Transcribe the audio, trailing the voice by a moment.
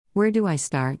Where do I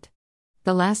start?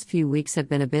 The last few weeks have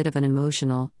been a bit of an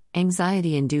emotional,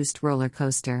 anxiety-induced roller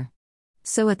coaster.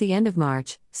 So at the end of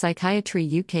March, Psychiatry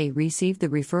UK received the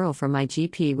referral from my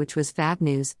GP, which was fab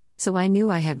news, so I knew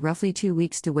I had roughly 2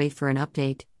 weeks to wait for an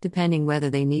update, depending whether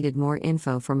they needed more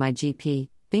info from my GP.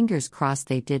 Fingers crossed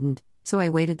they didn't, so I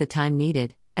waited the time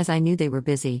needed, as I knew they were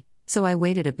busy, so I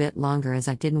waited a bit longer as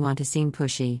I didn't want to seem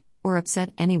pushy, or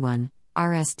upset anyone.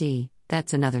 RSD,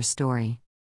 that's another story.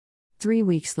 3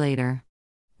 weeks later.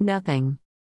 Nothing.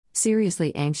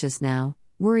 Seriously anxious now,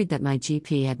 worried that my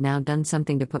GP had now done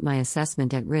something to put my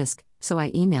assessment at risk, so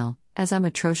I email, as I'm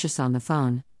atrocious on the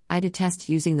phone. I detest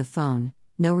using the phone.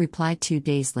 No reply 2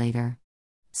 days later.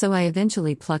 So I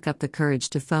eventually pluck up the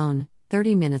courage to phone.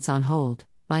 30 minutes on hold,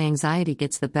 my anxiety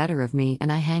gets the better of me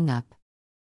and I hang up.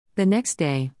 The next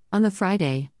day, on the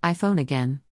Friday, I phone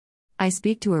again. I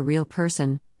speak to a real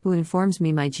person, who informs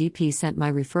me my GP sent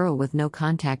my referral with no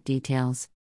contact details.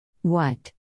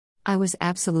 What? I was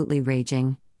absolutely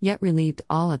raging, yet relieved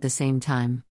all at the same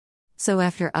time. So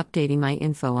after updating my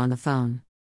info on the phone,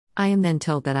 I am then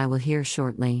told that I will hear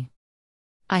shortly.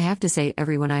 I have to say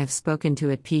everyone I have spoken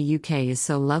to at PUK is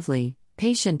so lovely,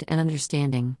 patient and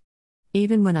understanding.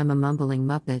 Even when I'm a mumbling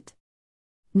muppet.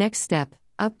 Next step,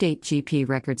 update GP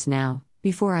records now,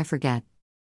 before I forget.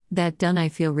 That done, I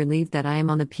feel relieved that I am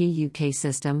on the PUK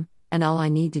system, and all I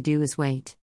need to do is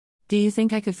wait. Do you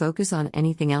think I could focus on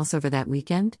anything else over that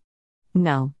weekend?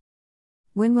 No.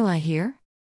 When will I hear?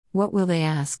 What will they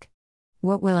ask?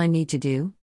 What will I need to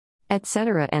do?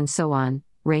 Etc. and so on.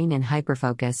 Rain in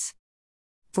hyperfocus.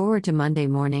 Forward to Monday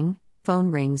morning,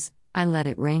 phone rings, I let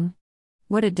it ring.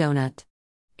 What a donut.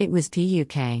 It was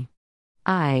PUK.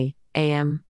 I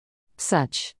am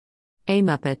such a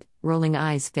muppet, rolling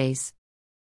eyes face.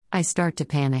 I start to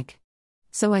panic.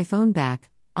 So I phone back,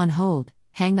 on hold,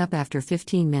 hang up after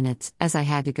 15 minutes, as I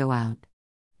had to go out.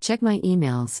 Check my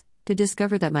emails, to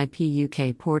discover that my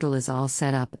PUK portal is all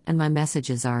set up and my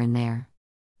messages are in there.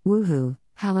 Woohoo,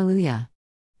 hallelujah.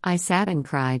 I sat and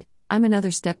cried, I'm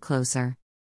another step closer.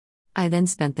 I then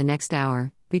spent the next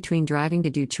hour, between driving to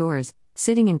do chores,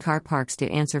 sitting in car parks to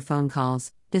answer phone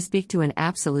calls, to speak to an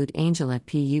absolute angel at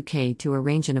PUK to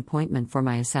arrange an appointment for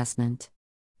my assessment.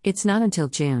 It's not until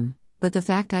June, but the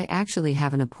fact I actually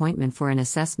have an appointment for an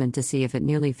assessment to see if at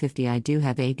nearly 50 I do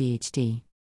have ADHD.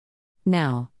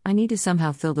 Now, I need to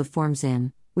somehow fill the forms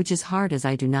in, which is hard as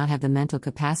I do not have the mental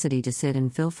capacity to sit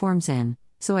and fill forms in,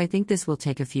 so I think this will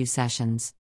take a few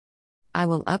sessions. I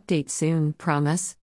will update soon, promise.